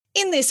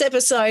In this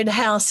episode,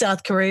 how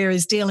South Korea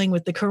is dealing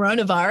with the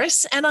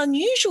coronavirus, an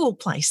unusual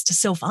place to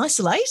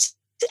self-isolate,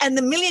 and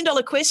the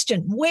million-dollar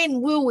question,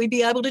 when will we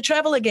be able to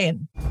travel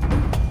again?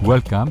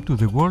 Welcome to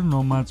the World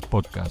Nomads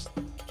Podcast.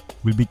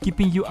 We'll be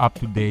keeping you up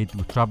to date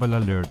with travel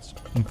alerts,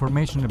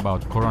 information about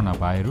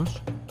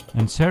coronavirus,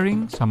 and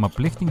sharing some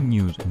uplifting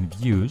news and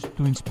views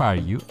to inspire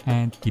you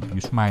and keep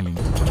you smiling.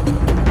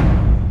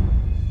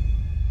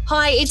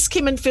 Hi, it's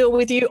Kim and Phil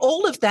with you.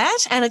 All of that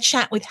and a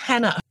chat with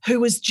Hannah, who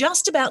was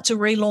just about to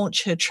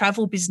relaunch her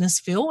travel business,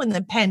 Phil, when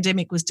the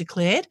pandemic was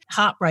declared.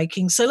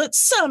 Heartbreaking. So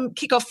let's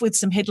kick off with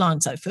some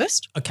headlines though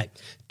first. Okay,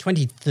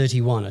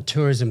 2031, a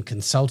tourism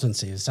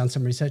consultancy has done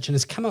some research and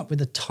has come up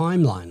with a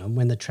timeline on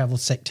when the travel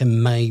sector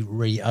may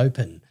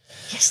reopen.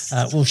 Yes.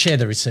 We'll share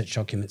the research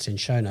documents in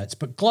show notes.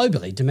 But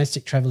globally,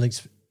 domestic travel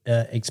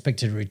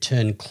expected to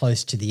return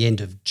close to the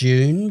end of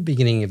June,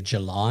 beginning of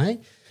July,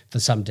 for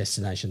some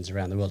destinations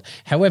around the world.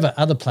 However,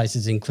 other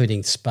places,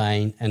 including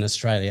Spain and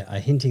Australia, are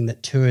hinting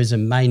that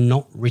tourism may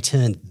not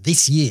return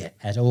this year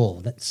at all.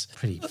 That's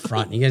pretty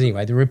frightening.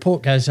 Anyway, the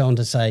report goes on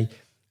to say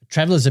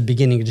travellers are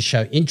beginning to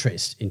show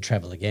interest in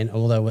travel again,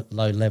 although at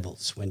low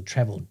levels. When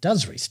travel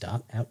does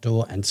restart,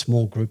 outdoor and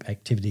small group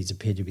activities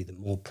appear to be the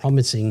more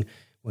promising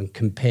when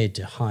compared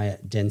to higher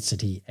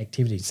density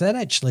activities. So that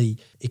actually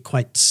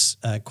equates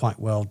quite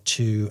well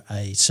to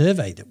a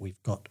survey that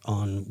we've got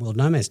on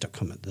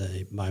worldnomads.com at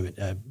the moment.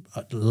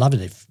 I'd love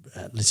it if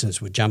listeners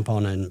would jump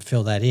on and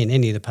fill that in.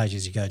 Any of the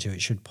pages you go to, it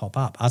should pop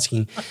up,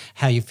 asking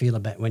how you feel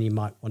about when you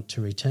might want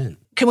to return.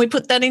 Can we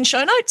put that in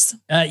show notes?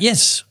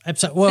 Yes,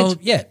 absolutely. Well,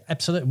 yeah,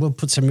 absolutely. We'll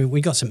put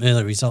we got some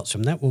early results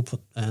from that. We'll put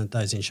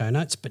those in show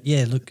notes. But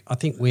yeah, look, I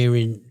think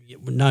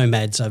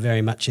nomads are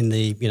very much in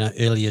the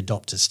early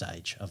adopter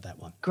stage of that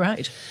one.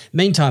 Great.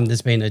 Meantime,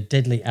 there's been a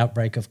deadly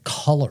outbreak of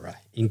cholera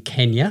in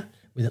Kenya,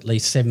 with at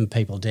least 7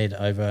 people dead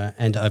over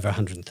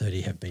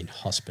 130 have been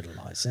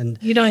hospitalised. And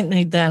you don't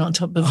need that on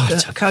top of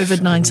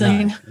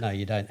COVID-19. No,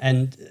 you don't.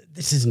 And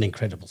this is an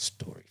incredible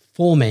story.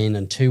 4 men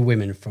and 2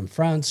 women from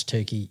France,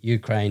 Turkey,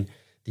 Ukraine,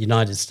 the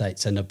United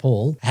States and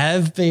Nepal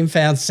have been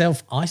found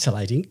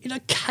self-isolating in a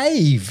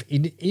cave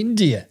in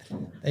India.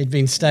 They'd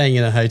been staying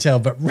in a hotel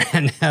but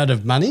ran out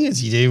of money,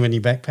 as you do when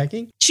you're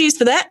backpacking. Cheers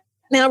for that.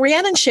 Now,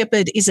 Rhiannon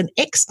Shepherd is an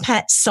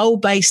expat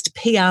soul-based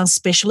PR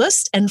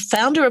specialist and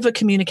founder of a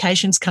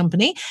communications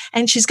company,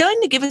 and she's going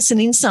to give us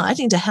an insight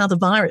into how the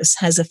virus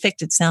has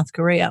affected South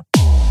Korea.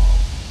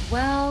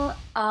 Well,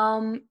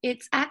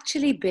 it's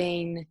actually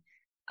been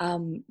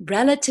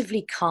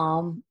relatively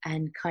calm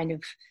and kind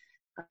of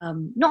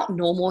not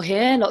normal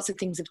here. Lots of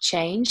things have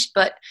changed,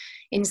 but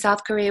in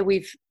South Korea,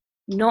 we've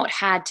not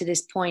had to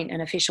this point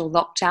an official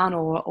lockdown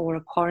or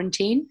a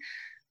quarantine.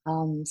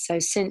 So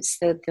since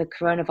the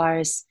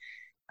coronavirus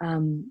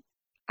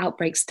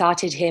outbreak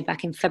started here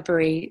back in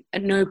February,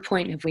 at no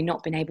point have we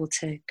not been able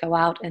to go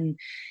out and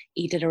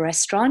eat at a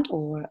restaurant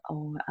or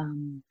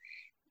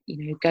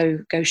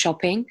go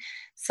shopping.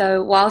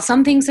 So while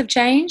some things have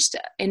changed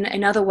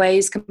in other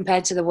ways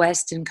compared to the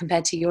West and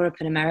compared to Europe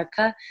and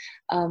America,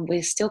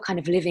 we're still kind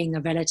of living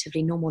a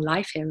relatively normal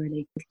life here,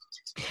 really.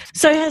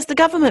 So has the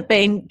government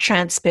been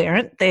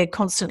transparent? They're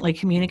constantly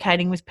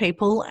communicating with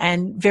people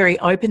and very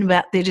open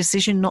about their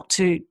decision not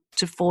to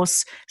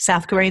force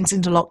South Koreans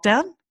into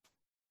lockdown?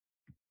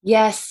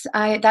 Yes,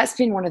 that's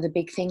been one of the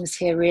big things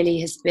here, really,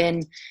 has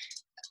been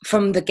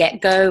from the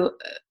get-go,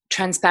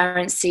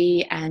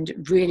 transparency and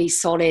really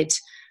solid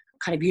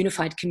kind of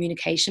unified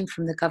communication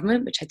from the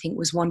government, which I think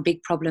was one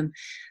big problem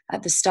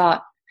at the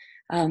start,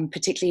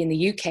 particularly in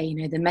the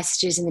UK. The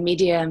messages in the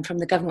media and from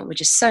the government were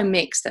just so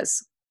mixed.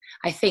 That's,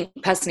 I think,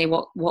 personally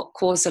what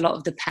caused a lot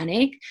of the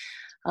panic.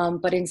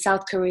 But in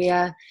South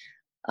Korea,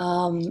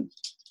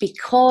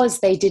 because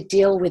they did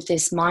deal with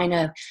this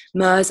minor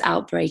MERS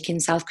outbreak in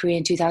South Korea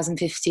in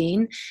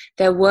 2015,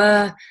 there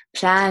were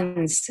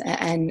plans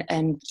and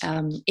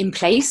in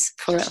place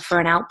for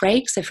an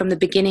outbreak. So from the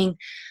beginning,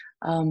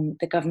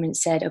 the government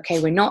said, okay,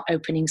 we're not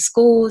opening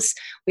schools.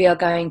 We are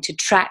going to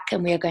track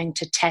and we are going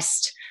to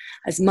test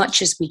as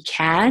much as we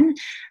can.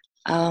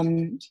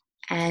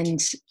 And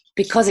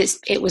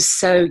because it was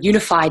so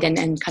unified and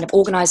kind of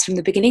organized from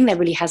the beginning, there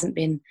really hasn't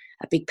been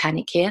a big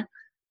panic here.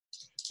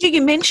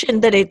 You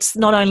mentioned that it's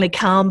not only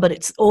calm, but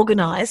it's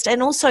organised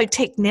and also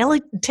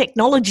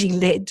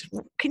technology-led.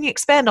 Can you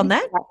expand on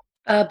that?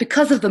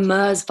 Because of the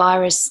MERS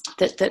virus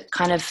that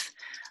kind of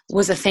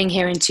was a thing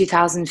here in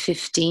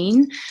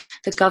 2015,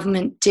 the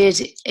government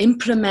did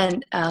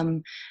implement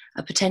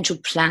a potential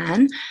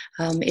plan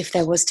if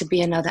there was to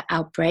be another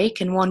outbreak.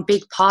 And one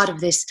big part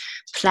of this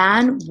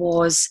plan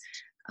was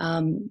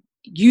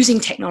using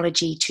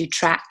technology to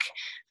track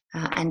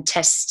and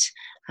test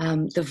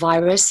the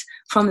virus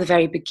from the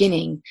very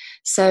beginning.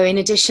 So in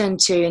addition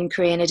to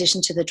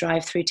the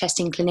drive-through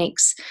testing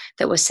clinics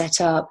that were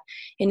set up,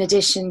 in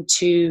addition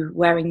to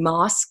wearing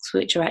masks,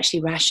 which are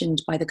actually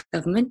rationed by the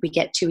government, we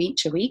get 2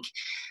 each a week,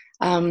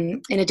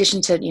 in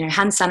addition to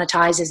hand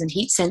sanitizers and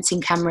heat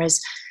sensing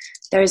cameras,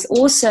 there is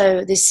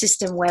also this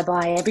system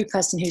whereby every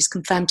person who's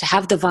confirmed to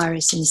have the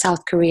virus in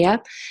South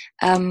Korea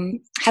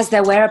has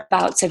their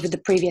whereabouts over the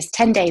previous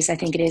 10 days, I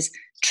think it is,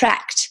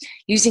 tracked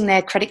using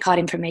their credit card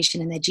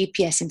information and their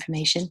GPS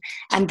information.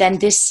 And then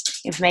this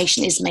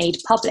information is made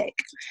public.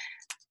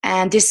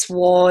 And this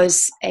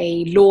was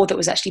a law that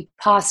was actually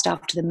passed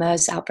after the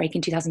MERS outbreak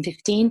in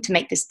 2015 to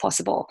make this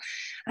possible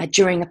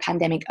during a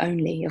pandemic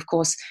only. Of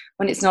course,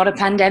 when it's not a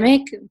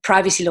pandemic,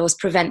 privacy laws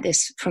prevent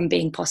this from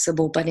being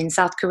possible. But in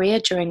South Korea,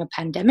 during a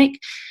pandemic,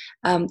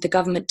 the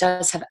government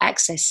does have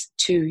access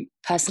to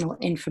personal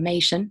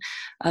information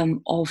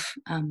of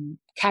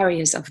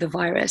carriers of the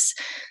virus.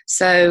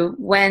 So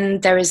when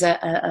there is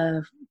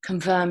a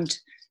confirmed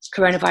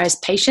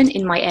coronavirus patient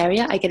in my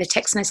area, I get a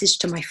text message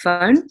to my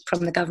phone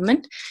from the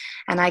government,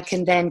 and I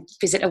can then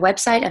visit a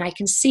website and I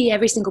can see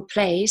every single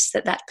place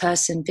that that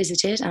person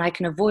visited, and I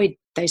can avoid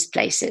those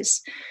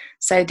places.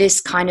 So this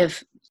kind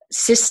of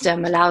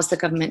system allows the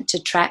government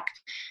to track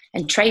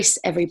and trace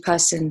every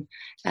person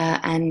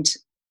and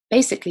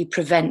basically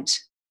prevent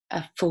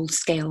a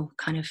full-scale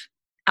kind of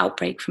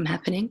outbreak from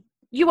happening.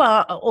 You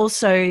are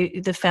also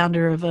the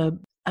founder of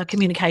a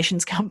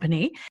communications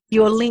company.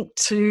 You're linked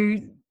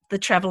to the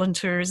travel and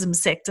tourism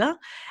sector.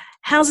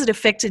 How's it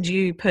affected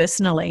you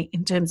personally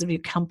in terms of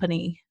your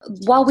company?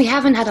 While we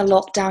haven't had a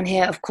lockdown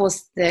here, of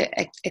course, the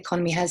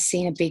economy has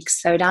seen a big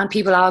slowdown.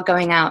 People are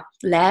going out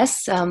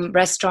less.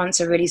 Restaurants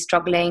are really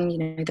struggling. You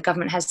know, the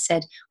government has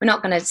said, we're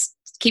not going to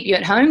keep you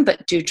at home,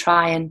 but do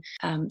try and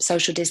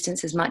social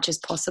distance as much as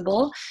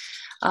possible.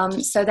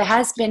 So there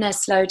has been a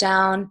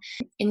slowdown.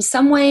 In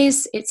some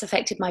ways, it's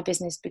affected my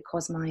business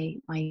because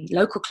my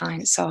local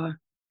clients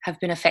have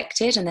been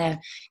affected, and they're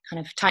kind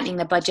of tightening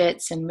their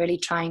budgets and really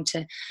trying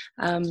to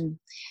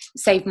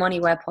save money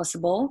where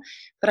possible.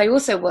 But I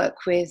also work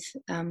with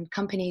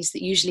companies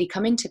that usually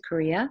come into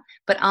Korea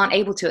but aren't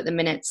able to at the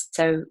minute.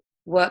 So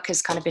work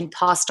has kind of been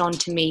passed on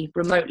to me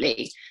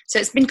remotely. So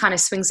it's been kind of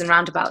swings and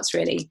roundabouts,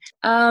 really.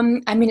 I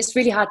mean, it's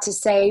really hard to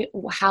say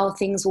how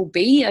things will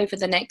be over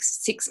the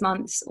next 6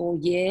 months or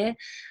year.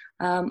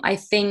 I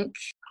think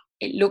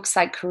it looks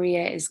like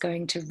Korea is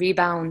going to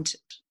rebound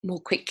more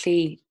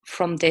quickly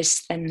from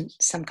this than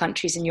some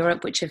countries in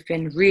Europe, which have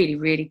been really,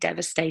 really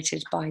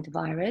devastated by the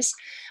virus.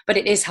 But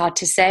it is hard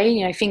to say.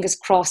 You know, fingers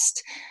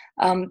crossed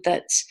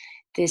that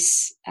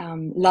this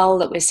lull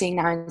that we're seeing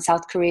now in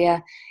South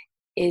Korea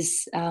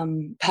is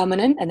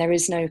permanent and there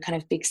is no kind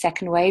of big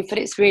second wave. But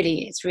it's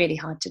really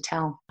hard to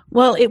tell.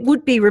 Well, it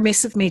would be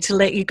remiss of me to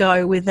let you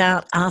go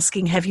without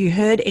asking, have you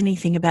heard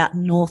anything about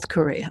North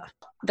Korea?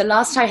 The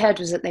last I heard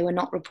was that they were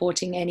not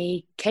reporting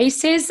any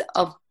cases.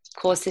 Of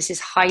course, this is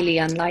highly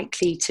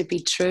unlikely to be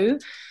true.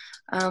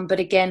 But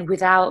again,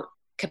 without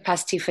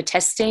capacity for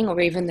testing or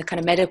even the kind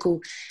of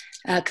medical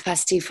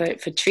capacity for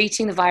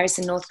treating the virus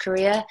in North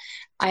Korea,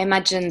 I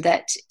imagine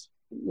that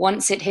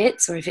once it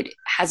hits, or if it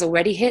has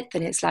already hit,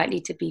 then it's likely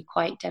to be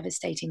quite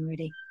devastating,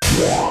 really.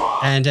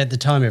 And at the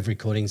time of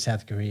recording,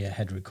 South Korea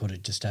had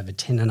recorded just over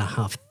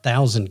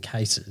 10,500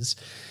 cases,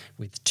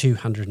 with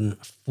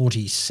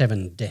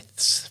 247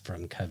 deaths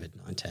from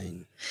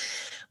COVID-19.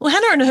 Well,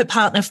 Hannah and her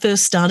partner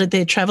first started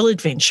their travel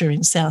adventure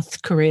in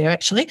South Korea,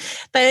 actually.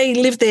 They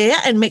lived there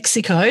and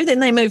Mexico.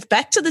 Then they moved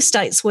back to the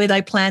States where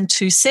they planned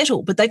to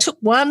settle. But they took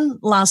one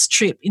last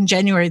trip in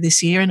January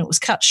this year and it was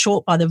cut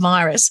short by the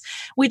virus,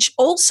 which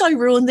also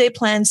ruined their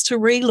plans to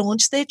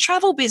relaunch their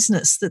travel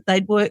business that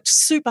they'd worked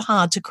super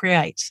hard to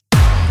create.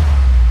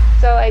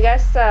 So I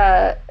guess,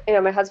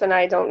 my husband and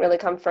I don't really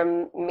come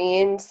from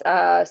means.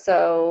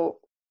 So,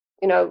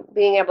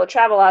 being able to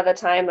travel all the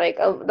time, like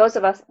those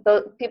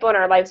people in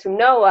our lives who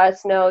know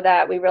us know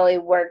that we really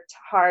worked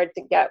hard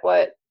to get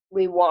what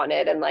we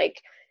wanted. And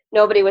like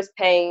nobody was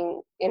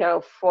paying,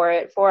 for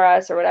it for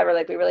us or whatever.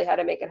 Like we really had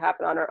to make it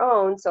happen on our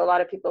own. So a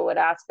lot of people would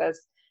ask us,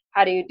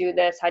 how do you do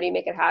this? How do you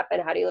make it happen?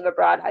 How do you live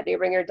abroad? How do you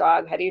bring your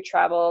dog? How do you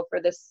travel for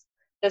this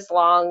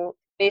long?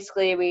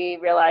 Basically, we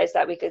realized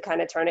that we could kind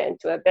of turn it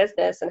into a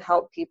business and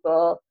help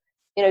people,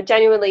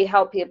 genuinely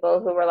help people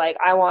who were like,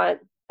 I want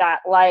that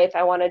life.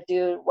 I want to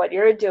do what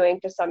you're doing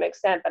to some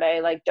extent, but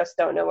I just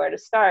don't know where to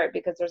start,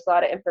 because there's a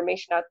lot of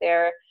information out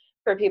there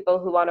for people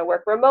who want to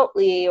work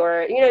remotely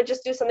or,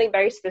 just do something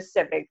very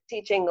specific,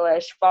 teach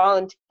English,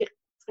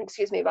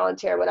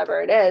 volunteer,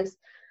 whatever it is.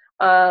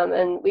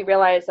 And we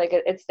realized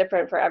it's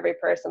different for every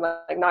person.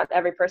 Like not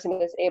every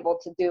person is able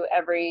to do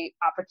every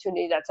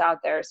opportunity that's out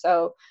there.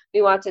 So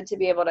we wanted to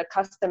be able to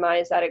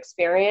customize that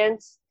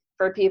experience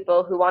for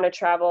people who want to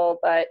travel,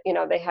 but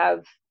they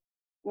have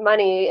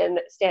money and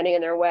standing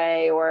in their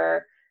way,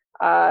 or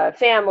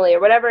family,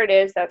 or whatever it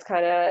is that's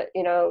kind of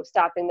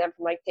stopping them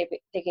from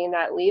taking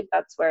that leap.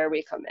 That's where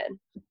we come in.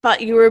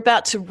 But you were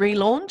about to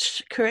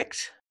relaunch,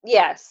 correct?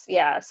 Yes.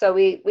 Yeah. So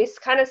we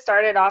kind of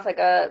started off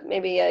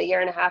maybe a year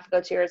and a half ago,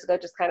 2 years ago,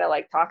 just kind of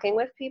talking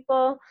with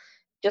people,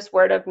 just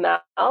word of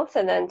mouth.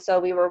 And then,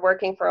 so we were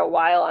working for a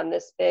while on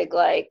this big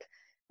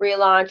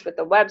relaunch with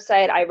the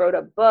website. I wrote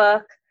a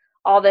book,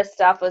 all this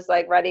stuff was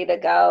ready to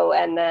go.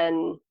 And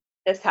then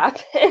this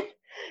happened.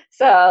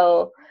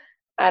 So,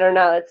 I don't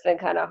know. It's been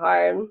kind of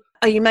hard.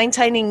 Are you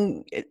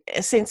maintaining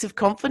a sense of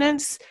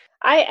confidence?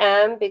 I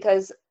am,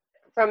 because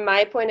from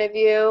my point of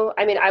view,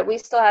 I mean, we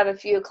still have a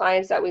few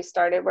clients that we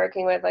started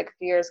working with like a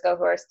few years ago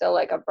who are still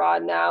like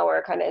abroad now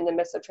or kind of in the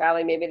midst of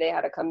traveling. Maybe they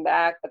had to come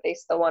back, but they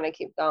still want to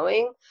keep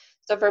going.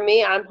 So for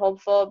me, I'm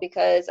hopeful,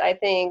 because I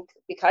think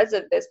because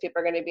of this,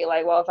 people are going to be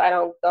like, well, if I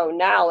don't go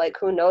now, like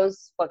who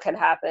knows what could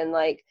happen?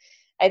 Like,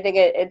 I think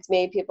it's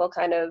made people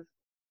kind of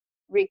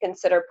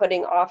reconsider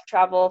putting off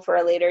travel for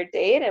a later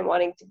date and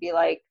wanting to be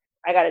like,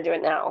 I got to do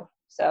it now.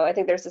 So I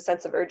think there's a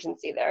sense of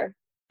urgency there.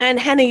 And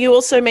Hannah, you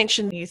also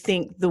mentioned you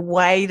think the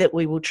way that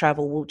we will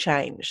travel will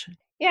change.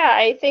 Yeah,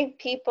 I think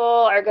people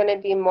are going to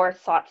be more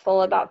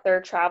thoughtful about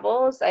their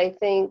travels. I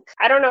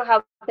don't know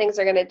how things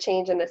are going to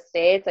change in the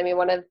States. I mean,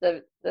 one of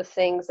the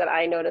things that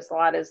I notice a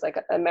lot is like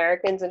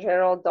Americans in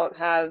general don't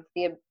have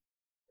the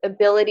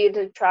ability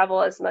to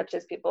travel as much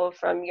as people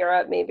from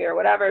Europe maybe or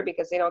whatever,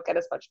 because they don't get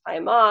as much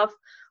time off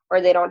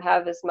or they don't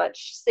have as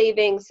much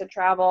savings to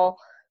travel.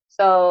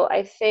 So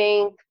I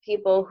think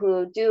people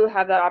who do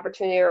have that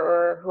opportunity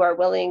or who are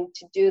willing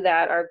to do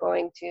that are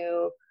going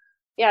to,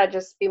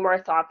 just be more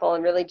thoughtful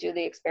and really do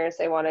the experience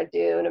they want to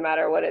do, no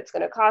matter what it's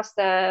going to cost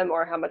them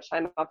or how much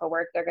time off of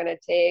work they're going to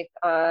take.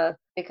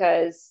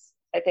 Because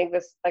I think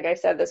this, like I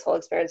said, this whole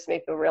experience made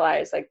people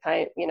realize like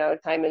time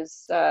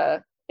is,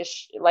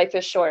 life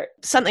is short.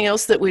 Something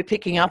else that we're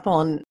picking up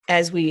on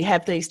as we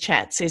have these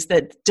chats is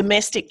that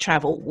domestic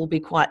travel will be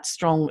quite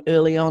strong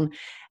early on.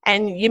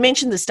 And you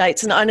mentioned the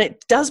States, and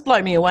it does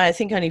blow me away. I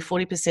think only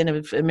 40%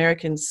 of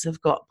Americans have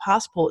got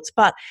passports,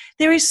 but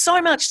there is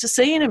so much to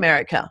see in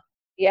America.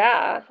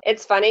 Yeah,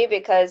 it's funny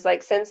because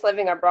like since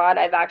living abroad,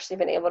 I've actually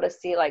been able to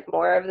see like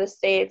more of the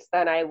States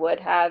than I would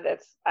have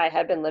if I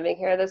had been living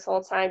here this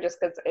whole time, just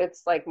because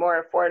it's like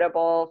more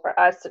affordable for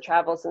us to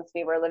travel since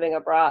we were living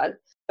abroad.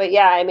 But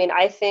yeah, I mean,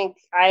 I think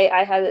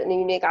I had a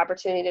unique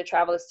opportunity to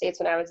travel the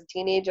States when I was a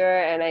teenager,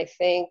 and I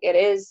think it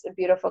is a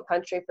beautiful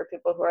country for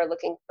people who are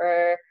looking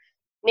for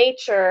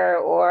nature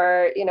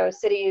or,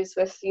 cities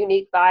with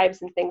unique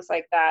vibes and things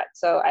like that.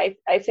 So I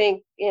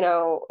think,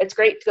 it's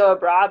great to go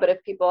abroad, but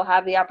if people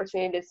have the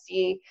opportunity to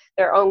see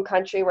their own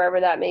country,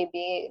 wherever that may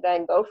be,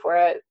 then go for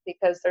it,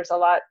 because there's a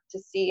lot to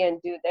see and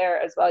do there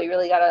as well. You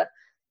really got to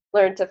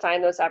learn to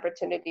find those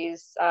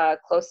opportunities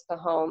close to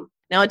home.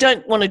 Now, I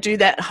don't want to do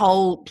that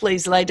whole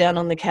please lay down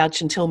on the couch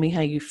and tell me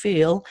how you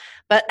feel,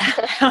 but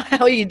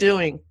how are you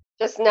doing?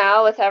 Just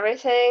now with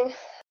everything,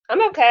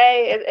 I'm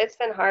okay. It's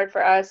been hard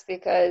for us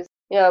because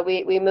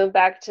we moved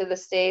back to the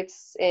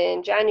States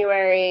in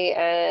January,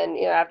 and,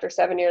 after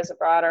 7 years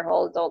abroad, our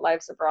whole adult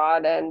life's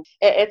abroad. And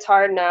it's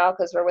hard now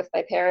because we're with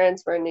my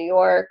parents. We're in New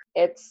York.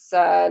 It's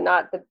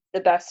not the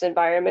best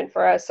environment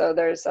for us. So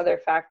there's other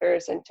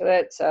factors into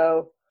it.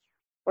 So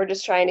we're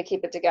just trying to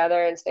keep it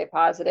together and stay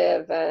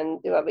positive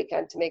and do what we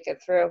can to make it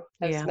through,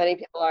 as many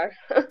people are.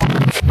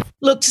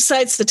 Look, to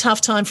say it's the tough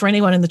time for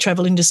anyone in the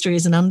travel industry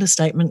is an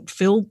understatement,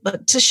 Phil.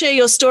 But to share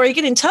your story,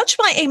 get in touch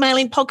by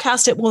emailing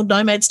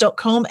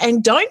podcast@worldnomads.com,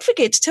 and don't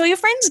forget to tell your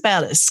friends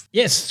about us.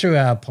 Yes, through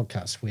our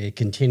podcast, we're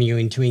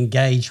continuing to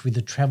engage with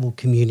the travel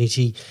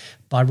community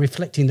by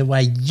reflecting the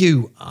way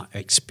you are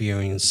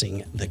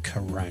experiencing the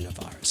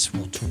coronavirus.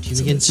 We'll talk to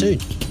you again soon.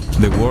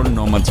 The World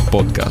Nomads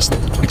Podcast.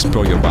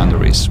 Explore your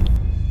boundaries.